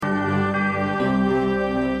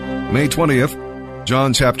May 20th,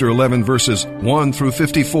 John chapter 11, verses 1 through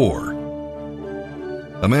 54.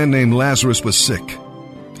 A man named Lazarus was sick.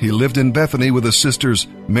 He lived in Bethany with his sisters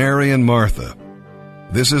Mary and Martha.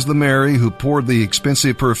 This is the Mary who poured the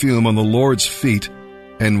expensive perfume on the Lord's feet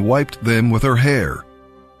and wiped them with her hair.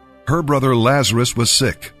 Her brother Lazarus was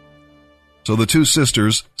sick. So the two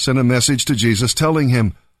sisters sent a message to Jesus telling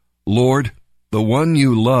him, "Lord, the one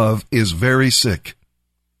you love is very sick."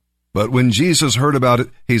 But when Jesus heard about it,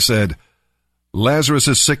 he said,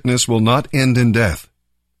 "Lazarus' sickness will not end in death.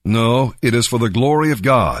 No, it is for the glory of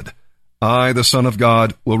God. I, the Son of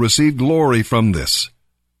God, will receive glory from this."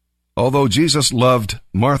 Although Jesus loved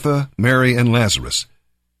Martha, Mary, and Lazarus,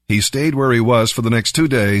 he stayed where he was for the next 2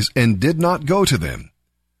 days and did not go to them.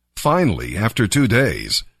 Finally, after 2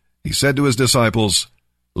 days, he said to his disciples,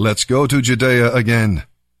 "Let's go to Judea again."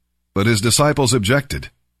 But his disciples objected.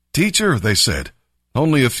 "Teacher," they said,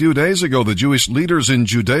 "only a few days ago the Jewish leaders in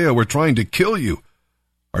Judea were trying to kill you.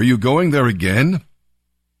 Are you going there again?"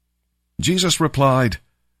 Jesus replied,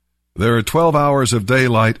 "There are 12 hours of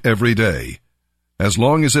daylight every day. As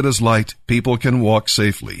long as it is light, people can walk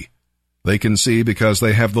safely. They can see because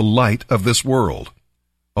they have the light of this world.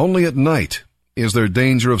 Only at night is there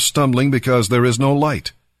danger of stumbling because there is no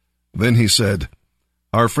light." Then he said,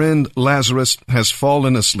 "Our friend Lazarus has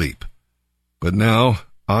fallen asleep, but now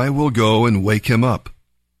I will go and wake him up."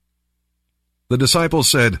 The disciples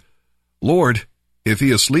said, "Lord, if he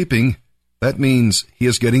is sleeping, that means he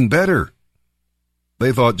is getting better."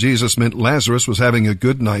 They thought Jesus meant Lazarus was having a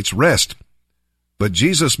good night's rest, but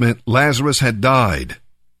Jesus meant Lazarus had died.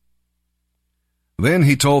 Then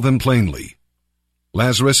he told them plainly,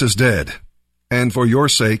 "Lazarus is dead, and for your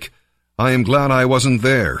sake, I am glad I wasn't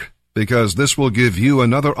there, because this will give you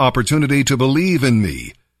another opportunity to believe in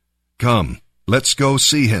me. Come, let's go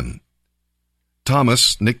see him."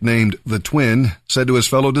 Thomas, nicknamed the Twin, said to his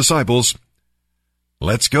fellow disciples,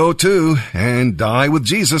 "Let's go too and die with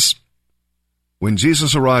Jesus." When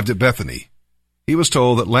Jesus arrived at Bethany, he was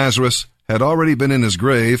told that Lazarus had already been in his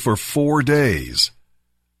grave for 4 days.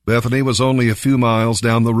 Bethany was only a few miles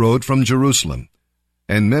down the road from Jerusalem,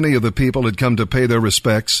 and many of the people had come to pay their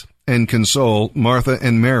respects and console Martha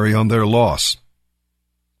and Mary on their loss.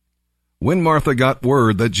 When Martha got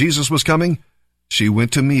word that Jesus was coming, she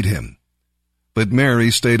went to meet him. But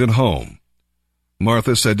Mary stayed at home.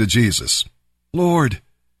 Martha said to Jesus, "Lord,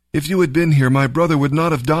 if you had been here, my brother would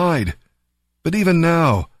not have died. But even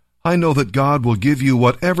now, I know that God will give you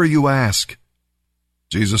whatever you ask."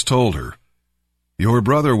 Jesus told her, "Your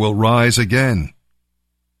brother will rise again."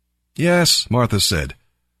 "Yes," Martha said,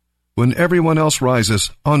 "when everyone else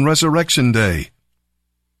rises on resurrection day."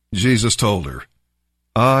 Jesus told her,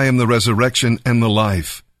 "I am the resurrection and the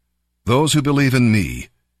life. Those who believe in me,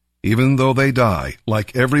 even though they die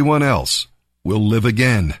like everyone else, will live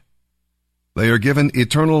again. They are given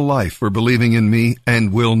eternal life for believing in me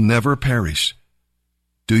and will never perish.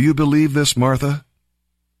 Do you believe this, Martha?"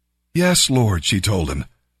 "Yes, Lord," she told him.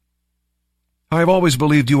 "I have always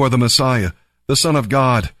believed you are the Messiah, the Son of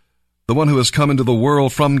God, the one who has come into the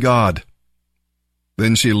world from God."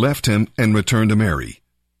 Then she left him and returned to Mary.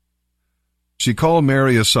 She called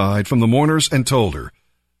Mary aside from the mourners and told her,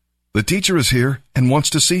 "The teacher is here and wants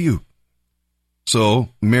to see you." So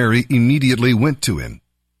Mary immediately went to him.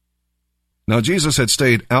 Now Jesus had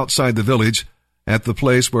stayed outside the village at the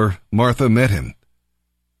place where Martha met him.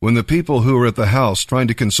 When the people who were at the house trying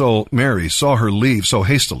to console Mary saw her leave so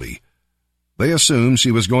hastily, they assumed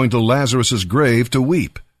she was going to Lazarus' grave to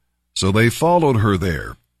weep, so they followed her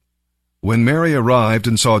there. When Mary arrived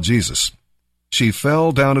and saw Jesus, she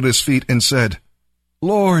fell down at his feet and said,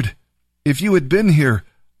 "Lord, if you had been here,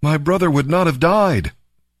 my brother would not have died."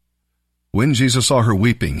 When Jesus saw her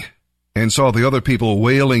weeping and saw the other people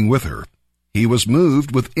wailing with her, he was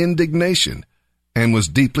moved with indignation and was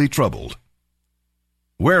deeply troubled.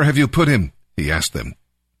 "Where have you put him?" he asked them.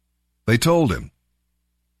 They told him.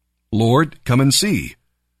 "Lord, come and see."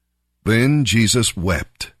 Then Jesus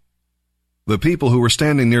wept. The people who were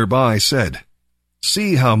standing nearby said,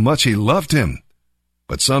 "See how much he loved him."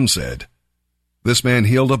 But some said, "This man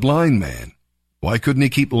healed a blind man. Why couldn't he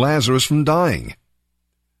keep Lazarus from dying?"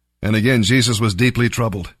 And again Jesus was deeply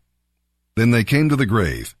troubled. Then they came to the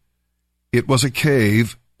grave. It was a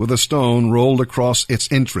cave with a stone rolled across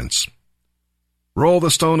its entrance. "Roll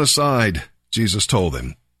the stone aside," Jesus told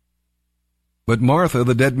them. But Martha,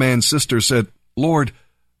 the dead man's sister, said, "Lord,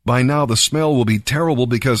 by now the smell will be terrible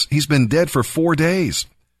because he's been dead for 4 days."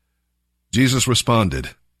 Jesus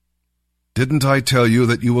responded, "Didn't I tell you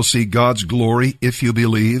that you will see God's glory if you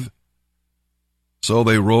believe?" So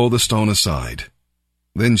they rolled the stone aside.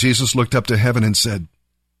 Then Jesus looked up to heaven and said,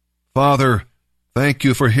 "Father, Thank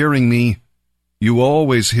you for hearing me. You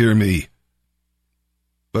always hear me.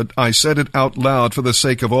 But I said it out loud for the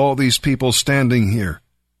sake of all these people standing here,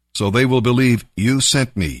 so they will believe you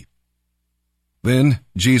sent me." Then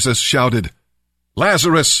Jesus shouted,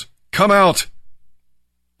 "Lazarus, come out!"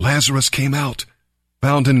 Lazarus came out,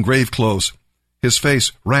 bound in grave clothes, his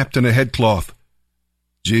face wrapped in a headcloth.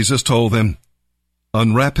 Jesus told them,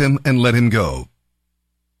 "Unwrap him and let him go."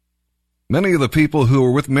 Many of the people who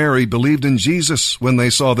were with Mary believed in Jesus when they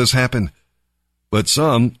saw this happen, but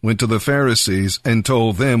some went to the Pharisees and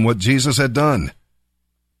told them what Jesus had done.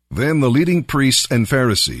 Then the leading priests and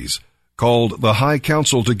Pharisees called the high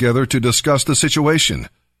council together to discuss the situation.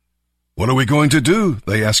 "What are we going to do?"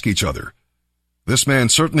 they asked each other. "This man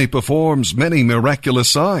certainly performs many miraculous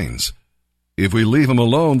signs. If we leave him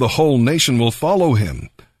alone, the whole nation will follow him,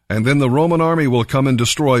 and then the Roman army will come and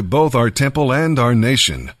destroy both our temple and our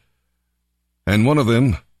nation." And one of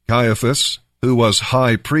them, Caiaphas, who was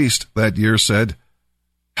high priest that year, said,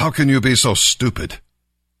 "How can you be so stupid?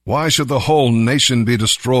 Why should the whole nation be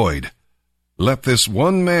destroyed? Let this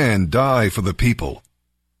one man die for the people."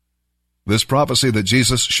 This prophecy that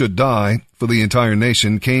Jesus should die for the entire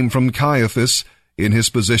nation came from Caiaphas in his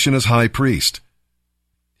position as high priest.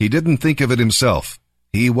 He didn't think of it himself.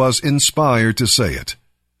 He was inspired to say it.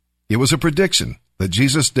 It was a prediction that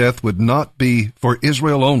Jesus' death would not be for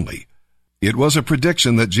Israel only. It was a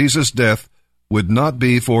prediction that Jesus' death would not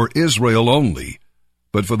be for Israel only,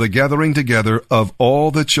 but for the gathering together of all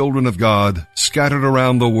the children of God scattered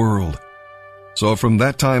around the world. So from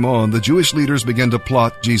that time on, the Jewish leaders began to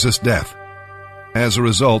plot Jesus' death. As a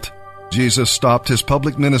result, Jesus stopped his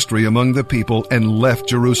public ministry among the people and left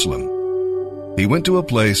Jerusalem. He went to a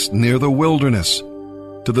place near the wilderness,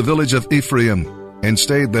 to the village of Ephraim, and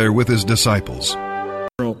stayed there with his disciples.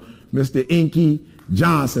 Mr. Inky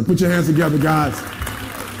Johnson. Put your hands together, guys.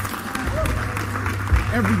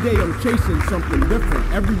 Every day I'm chasing something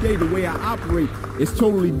different. Every day the way I operate is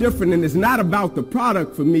totally different, and it's not about the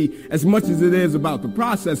product for me as much as it is about the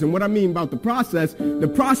process. And what I mean about the process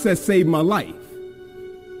saved my life.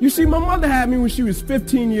 You see, my mother had me when she was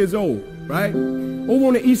 15 years old, right? Over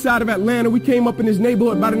on the east side of Atlanta, we came up in this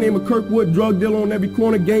neighborhood by the name of Kirkwood, drug dealer on every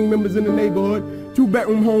corner, gang members in the neighborhood,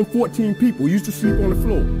 2-bedroom home, 14 people, used to sleep on the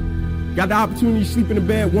floor. Got the opportunity to sleep in the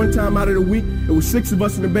bed one time out of the week. It was 6 of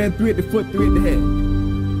us in the bed, 3 at the foot, 3 at the head.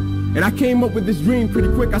 And I came up with this dream pretty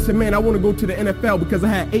quick. I said, man, I want to go to the NFL because I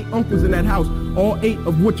had 8 uncles in that house, all 8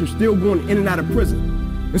 of which are still going in and out of prison.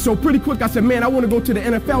 And so pretty quick, I said, man, I want to go to the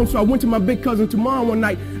NFL. And so I went to my big cousin Tamar one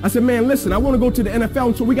night. I said, man, listen, I want to go to the NFL.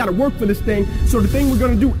 And so we got to work for this thing. So the thing we're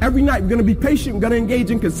going to do every night, we're going to be patient. We're going to engage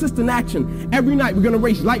in consistent action. Every night, we're going to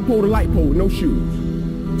race light pole to light pole with no shoes.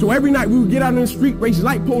 So every night we would get out in the street, race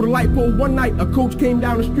light pole to light pole. One night a coach came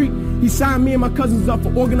down the street. He signed me and my cousins up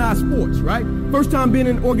for organized sports, right? First time being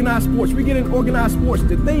in organized sports. We get in organized sports.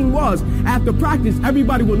 The thing was, after practice,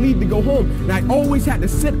 everybody would leave to go home. And I always had to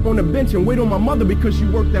sit on the bench and wait on my mother because she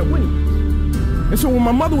worked at Wendy's. And so when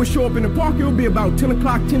my mother would show up in the park, it would be about 10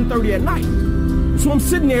 o'clock, 10:30 at night. So I'm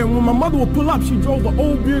sitting there, and when my mother would pull up, she drove an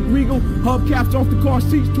old Buick Regal, hubcaps off the car,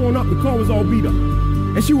 seats torn up, the car was all beat up.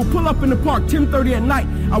 And she would pull up in the park 10:30 at night.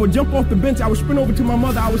 I would jump off the bench. I would sprint over to my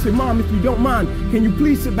mother. I would say, Mom, if you don't mind, can you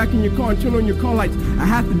please sit back in your car and turn on your car lights? I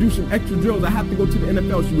have to do some extra drills. I have to go to the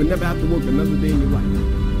NFL. She would never have to work another day in your life.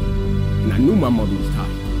 And I knew my mother was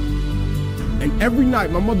tired. And every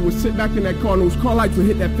night, my mother would sit back in that car, and those car lights would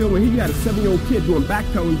hit that field. And he had a 7-year-old kid doing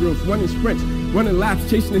backpedaling drills, running sprints, running laps,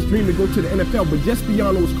 chasing his dream to go to the NFL. But just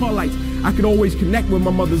beyond those car lights, I could always connect with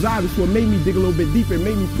my mother's eyes, so it made me dig a little bit deeper. It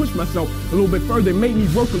made me push myself a little bit further. It made me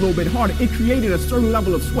work a little bit harder. It created a certain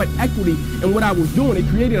level of sweat equity in what I was doing. It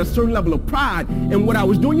created a certain level of pride in what I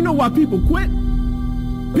was doing. You know why people quit?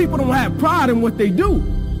 People don't have pride in what they do.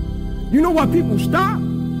 You know why people stop?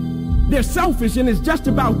 They're selfish, and it's just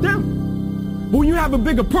about them. But when you have a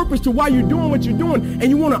bigger purpose to why you're doing what you're doing, and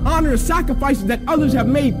you want to honor the sacrifices that others have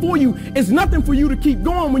made for you, it's nothing for you to keep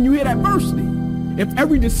going when you hit adversity. If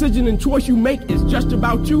every decision and choice you make is just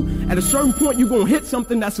about you, at a certain point you're going to hit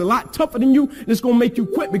something that's a lot tougher than you, and it's going to make you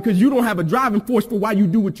quit because you don't have a driving force for why you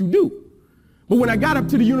do what you do. But when I got up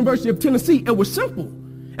to the University of Tennessee, it was simple.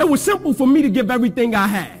 It was simple for me to give everything I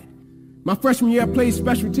had. My freshman year, I played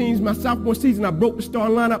special teams. My sophomore season, I broke the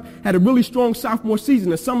starting lineup, had a really strong sophomore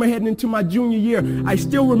season. The summer heading into my junior year, I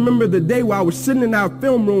still remember the day where I was sitting in our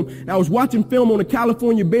film room, and I was watching film on the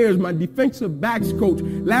California Bears. My defensive backs coach,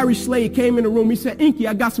 Larry Slade, came in the room. He said, Inky,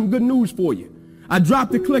 I got some good news for you. I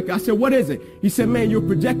dropped the clicker. I said, what is it? He said, man, you're a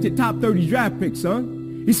projected top 30 draft pick,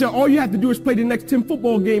 son. He said, all you have to do is play the next 10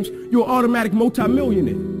 football games. You're an automatic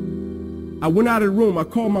multimillionaire. I went out of the room. I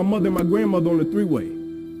called my mother and my grandmother on the 3-way.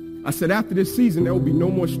 I said, after this season, there will be no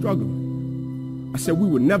more struggling. I said, we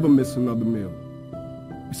would never miss another meal.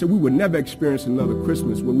 I said, we would never experience another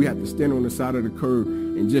Christmas where we have to stand on the side of the curb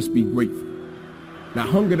and just be grateful. And I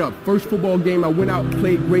hung it up. First football game, I went out,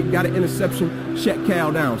 played great, got an interception, shut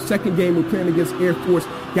Cal down. Second game, we're playing against Air Force,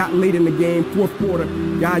 got late in the game, fourth quarter,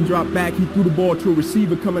 guy dropped back, he threw the ball to a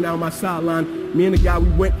receiver coming down my sideline. Me and the guy, we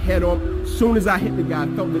went head on. As soon as I hit the guy,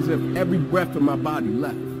 I felt as if every breath of my body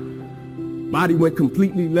left. Body went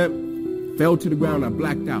completely limp, fell to the ground, I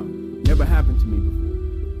blacked out. Never happened to me before.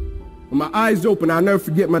 When my eyes opened, I'll never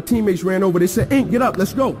forget, my teammates ran over, they said, Ink, get up,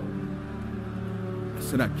 let's go. I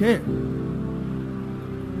said, I can't.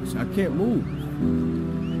 I said, I can't move.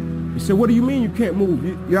 He said, what do you mean you can't move?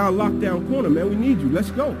 You're out lockdown corner, man, we need you,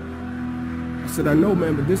 let's go. I said, I know,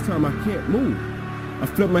 man, but this time I can't move. I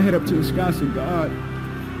flipped my head up to the sky, I said, God,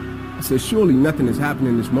 I said, surely nothing has happened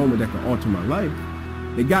in this moment that can alter my life.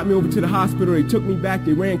 They got me over to the hospital, they took me back,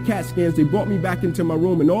 they ran CAT scans, they brought me back into my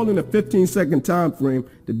room, and all in a 15-second time frame,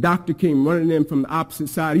 the doctor came running in from the opposite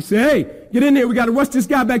side. He said, hey, get in there, we got to rush this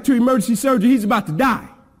guy back to emergency surgery, he's about to die.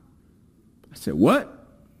 I said, what?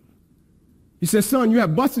 He said, son, you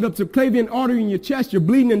have busted up subclavian artery in your chest, you're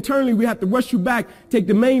bleeding internally, we have to rush you back, take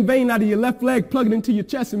the main vein out of your left leg, plug it into your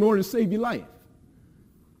chest in order to save your life.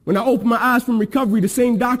 When I opened my eyes from recovery, the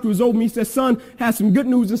same doctor was over me. He said, son, has some good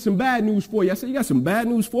news and some bad news for you. I said, you got some bad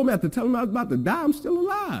news for me? I had to tell him I was about to die. I'm still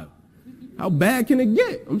alive. How bad can it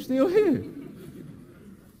get? I'm still here.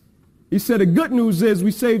 He said, the good news is we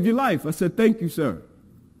saved your life. I said, thank you, sir.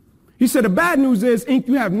 He said, the bad news is, Ink,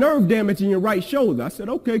 you have nerve damage in your right shoulder. I said,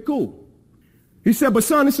 okay, cool. He said, but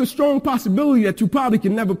son, it's a strong possibility that you probably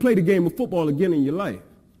can never play the game of football again in your life.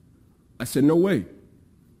 I said, no way.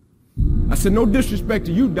 I said, no disrespect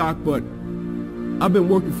to you, Doc, but I've been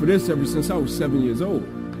working for this ever since I was 7 years old.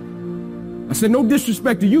 I said, no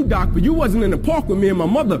disrespect to you, Doc, but you wasn't in the park with me and my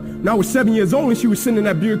mother when I was 7 years old and she was sitting in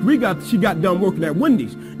that Buick Regal. She got done working at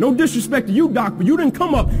Wendy's. No disrespect to you, Doc, but you didn't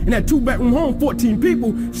come up in that two-bedroom home, 14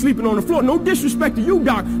 people sleeping on the floor. No disrespect to you,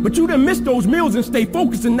 Doc, but you didn't miss those meals and stay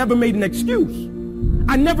focused and never made an excuse.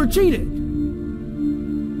 I never cheated.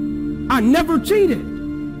 I never cheated.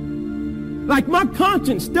 Like my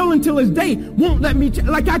conscience still until this day won't let me,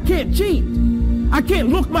 like I can't cheat. I can't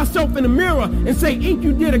look myself in the mirror and say, Ink,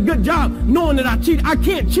 you did a good job knowing that I cheated. I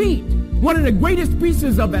can't cheat. One of the greatest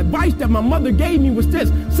pieces of advice that my mother gave me was this: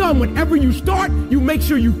 son, whenever you start, you make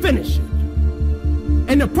sure you finish it.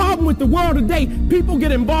 And the problem with the world today, people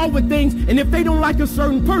get involved with things, and if they don't like a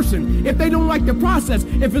certain person, if they don't like the process,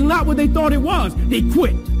 if it's not what they thought it was, they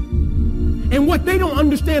quit. And what they don't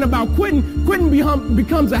understand about quitting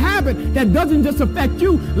becomes a habit that doesn't just affect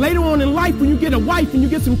you. Later on in life, when you get a wife and you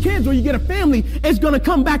get some kids or you get a family, it's going to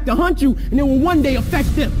come back to hunt you, and it will one day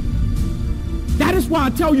affect them. That is why I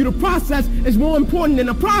tell you the process is more important than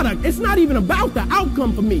the product. It's not even about the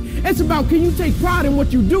outcome for me. It's about, can you take pride in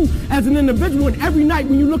what you do as an individual, and every night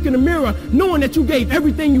when you look in the mirror, knowing that you gave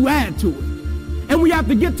everything you had to it. And we have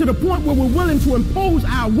to get to the point where we're willing to impose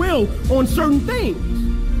our will on certain things.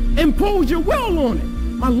 Impose your will on it.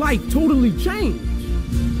 My life totally changed.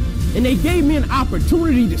 And they gave me an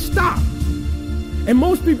opportunity to stop. And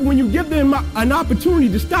most people, when you give them an opportunity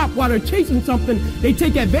to stop while they're chasing something, they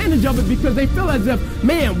take advantage of it because they feel as if,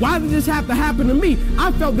 man, why did this have to happen to me?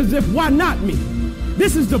 I felt as if, why not me?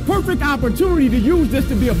 This is the perfect opportunity to use this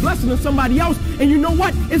to be a blessing to somebody else. And you know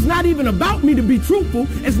what? It's not even about me, to be truthful.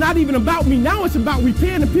 It's not even about me. Now it's about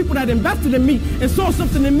repaying the people that invested in me and saw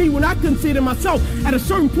something in me when I couldn't see it in myself. At a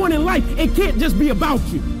certain point in life, it can't just be about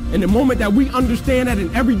you. And the moment that we understand that,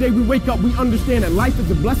 and every day we wake up, we understand that life is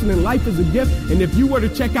a blessing and life is a gift. And if you were to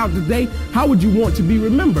check out today, how would you want to be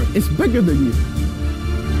remembered? It's bigger than you.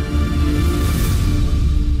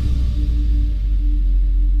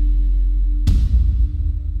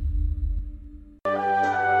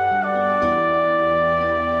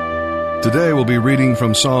 Today we'll be reading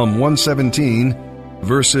from Psalm 117,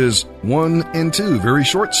 verses 1 and 2, very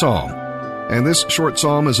short psalm. And this short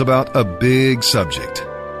psalm is about a big subject,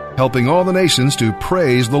 helping all the nations to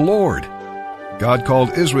praise the Lord. God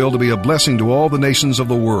called Israel to be a blessing to all the nations of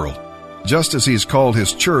the world, just as He's called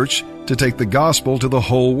His church to take the gospel to the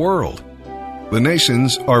whole world. The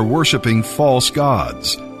nations are worshiping false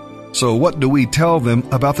gods. So what do we tell them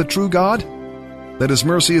about the true God? That His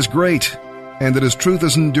mercy is great, and that His truth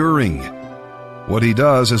is enduring. What He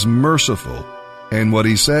does is merciful, and what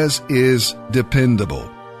He says is dependable.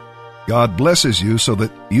 God blesses you so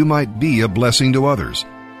that you might be a blessing to others.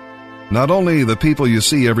 Not only the people you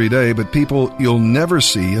see every day, but people you'll never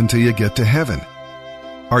see until you get to heaven.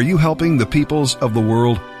 Are you helping the peoples of the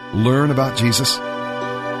world learn about Jesus?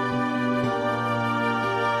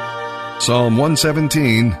 Psalm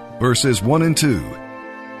 117, verses 1 and 2.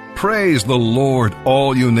 Praise the Lord,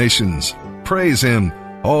 all you nations. Praise Him,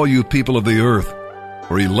 all you people of the earth,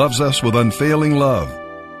 for He loves us with unfailing love.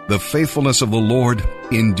 The faithfulness of the Lord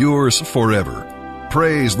endures forever.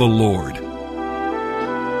 Praise the Lord.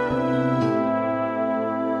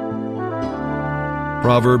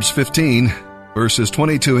 Proverbs 15, verses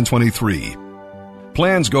 22 and 23.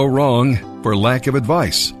 Plans go wrong for lack of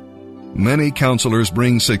advice. Many counselors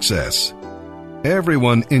bring success.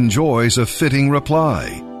 Everyone enjoys a fitting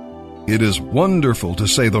reply. It is wonderful to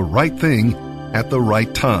say the right thing at the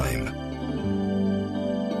right time.